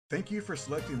Thank you for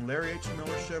selecting Larry H.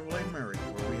 Miller Chevrolet Murray,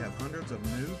 where we have hundreds of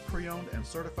new, pre-owned, and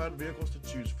certified vehicles to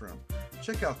choose from.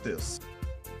 Check out this.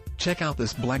 Check out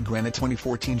this black Granite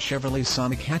 2014 Chevrolet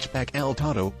Sonic Hatchback El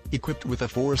Toro, equipped with a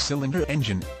 4-cylinder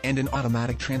engine and an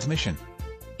automatic transmission.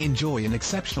 Enjoy an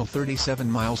exceptional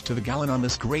 37 miles to the gallon on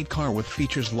this great car with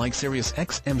features like Sirius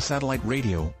Xm Satellite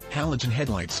Radio, halogen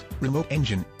headlights, remote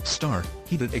engine, start,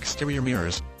 heated exterior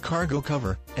mirrors, cargo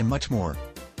cover, and much more.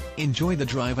 Enjoy the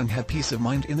drive and have peace of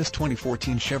mind in this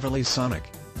 2014 Chevrolet Sonic.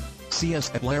 See us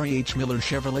at Larry H. Miller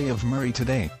Chevrolet of Murray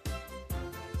today.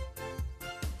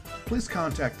 Please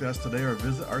contact us today or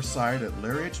visit our site at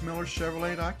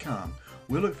LarryHMillerChevrolet.com.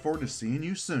 We look forward to seeing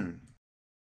you soon.